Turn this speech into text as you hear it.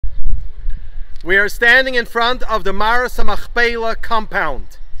We are standing in front of the Cave of Machpelah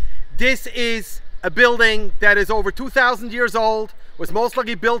compound. This is a building that is over 2,000 years old, was most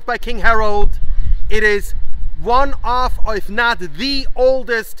likely built by King Herod. It is one of, if not the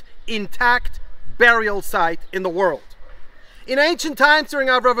oldest intact burial site in the world. In ancient times, during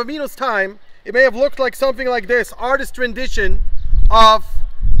Avraham Avinu's time, it may have looked like something like this, artist rendition of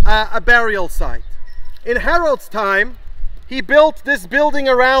a burial site. In Herod's time, he built this building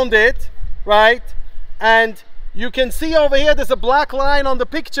around it, right? And you can see over here, there's a black line on the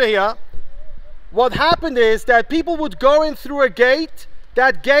picture here. What happened is that people would go in through a gate.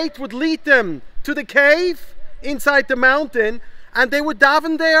 That gate would lead them to the cave inside the mountain, and they would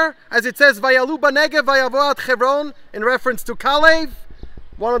daven there, as it says, Vayalu Banegev Vayavo at Chevron, in reference to Kalev,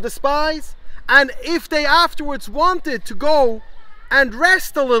 one of the spies. And if they afterwards wanted to go and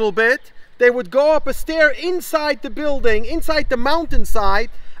rest a little bit, they would go up a stair inside the building, inside the mountainside,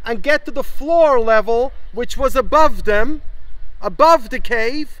 and get to the floor level, which was above them, above the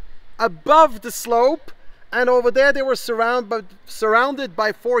cave, above the slope. And over there they were surrounded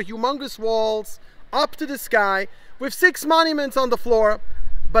by 4 humongous walls up to the sky with 6 monuments on the floor,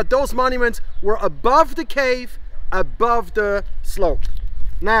 but those monuments were above the cave, above the slope.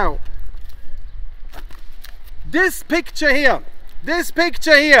 Now, this picture here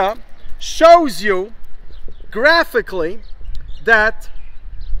shows you graphically that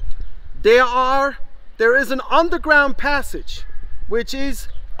there is an underground passage which is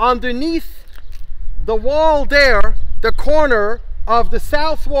underneath the wall there, the corner of the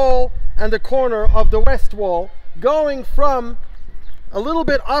south wall and the corner of the west wall, going from a little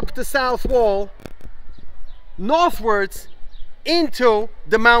bit up the south wall northwards into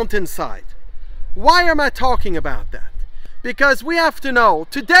the mountainside. Why am I talking about that? Because we have to know,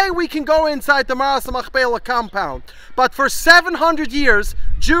 today we can go inside the Cave of Machpelah compound, but for 700 years,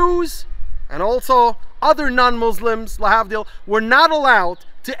 Jews and also other non-Muslims, lahavdil, were not allowed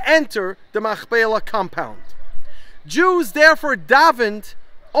to enter the Machpelah compound. Jews therefore davened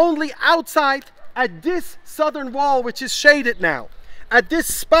only outside at this southern wall, which is shaded now, at this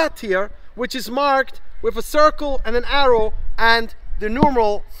spot here, which is marked with a circle and an arrow and the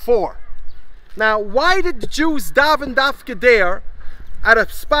numeral 4. Now, why did the Jews daven dafka there at a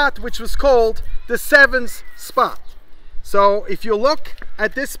spot which was called the 7th spot? So if you look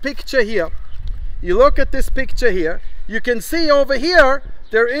at this picture here, you can see over here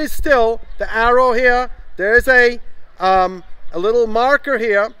there is still the arrow here. There is a little marker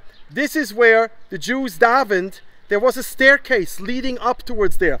here. This is where the Jews davened. There was a staircase leading up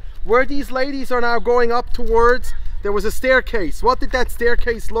towards there. Where these ladies are now going up towards, there was a staircase. What did that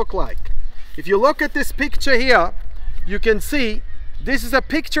staircase look like? If you look at this picture here, you can see this is a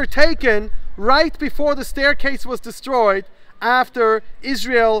picture taken right before the staircase was destroyed, after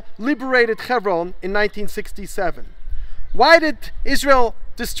Israel liberated Chevron in 1967. Why did Israel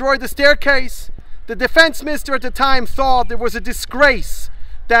destroy the staircase? The defense minister at the time thought it was a disgrace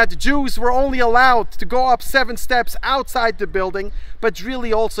that Jews were only allowed to go up 7 steps outside the building, but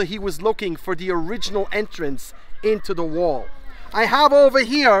really also he was looking for the original entrance into the wall. I have over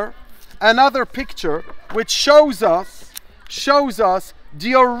here another picture which shows us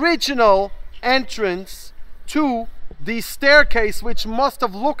the original entrance to the staircase, which must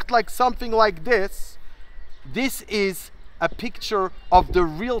have looked like something like this. This is a picture of the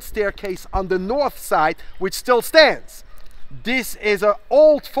real staircase on the north side, which still stands. This is an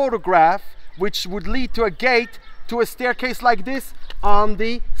old photograph which would lead to a gate to a staircase like this on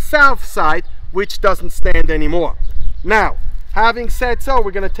the south side, which doesn't stand anymore. Now, having said so,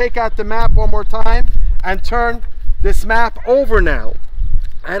 we're going to take out the map one more time and turn this map over now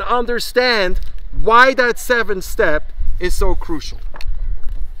and understand why that 7th step is so crucial.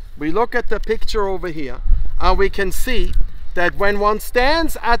 We look at the picture over here and we can see that when one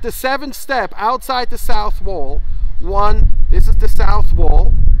stands at the 7th step outside the south wall, this is the south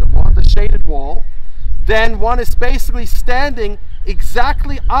wall, the shaded wall, then one is basically standing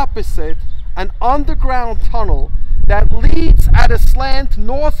exactly opposite an underground tunnel that leads at a slant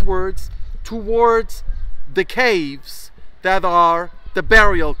northwards towards the caves that are the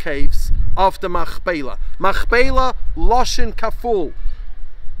burial caves of the Machpelah. Machpelah, Loshen Kaful,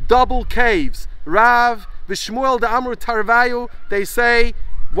 double caves. Rav, Vishmuel, the Amru Tarvayu, they say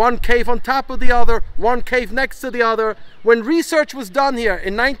one cave on top of the other, one cave next to the other. When research was done here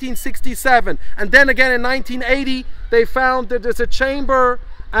in 1967 and then again in 1980, they found that there's a chamber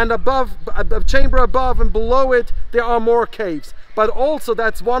and above, a chamber above, and below it there are more caves. But also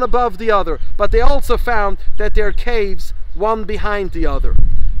that's one above the other. But they also found that there are caves one behind the other.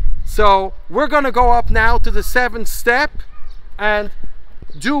 So we're going to go up now to the 7th step, and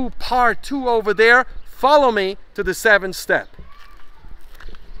do part 2 over there. Follow me to the 7th step.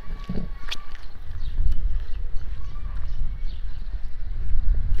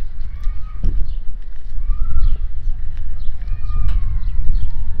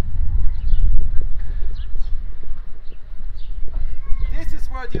 This is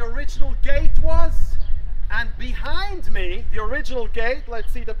where the original gate was, and behind me, the original gate,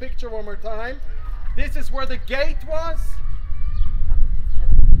 let's see the picture one more time. This is where the gate was.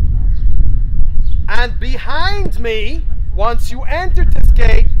 And behind me, once you entered this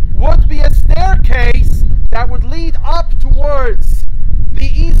gate, would be a staircase that would lead up towards the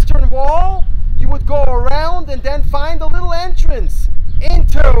eastern wall. You would go around and then find a little entrance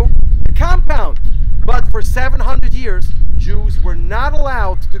into the compound. But for 700 years, Jews were not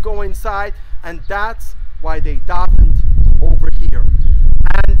allowed to go inside, and that's why they davened over here.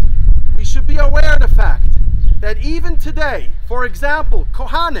 And we should be aware of the fact that even today, for example,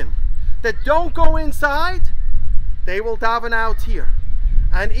 Kohanim that don't go inside, they will daven out here.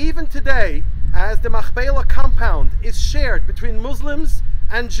 And even today, as the Machpelah compound is shared between Muslims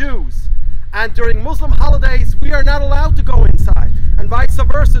and Jews, and during Muslim holidays we are not allowed to go inside, and vice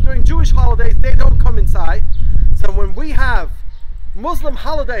versa, during Jewish holidays they don't come inside. So when we have Muslim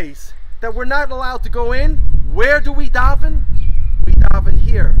holidays that we're not allowed to go in, where do we daven? We daven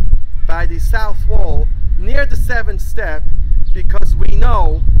here by the south wall near the 7th step, because we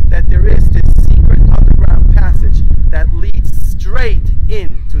know that there is this secret underground passage that leads straight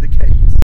into the caves.